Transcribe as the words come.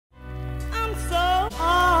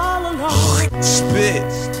spit.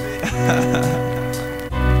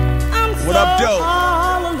 What up,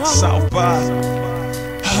 though? South by.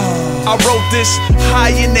 I wrote this high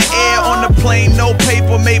in the air on the plane, no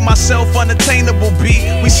paper, made myself unattainable. Beat,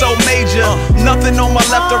 we so major, nothing on my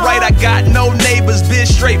left or right. I got no neighbors, bitch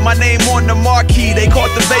straight, my name on the marquee. They caught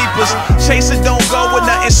the vapors. Chaser don't go with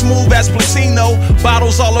nothing smooth as Platino.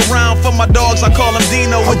 Bottles all around for my dogs, I call them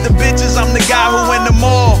Dino. With the bitches, I'm the guy who in the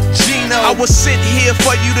mall. Gino, I would sit here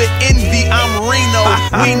for you to envy. I'm Reno.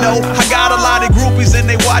 We know I got a lot of groupies and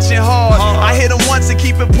they watching hard. I hit them once and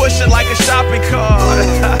keep it pushing like a shopping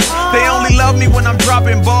cart. They only love me when I'm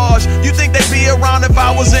dropping bars. You think they'd be around if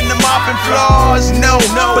I was in the mopping floors? No,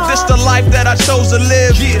 but this the life that I chose to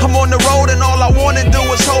live. I'm on the road and all I wanna do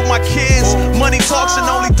is hold my kids. Money talks and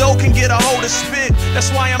only dough can get a hold of spit.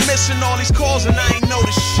 That's why I'm missing all these calls and I ain't know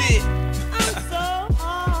the shit.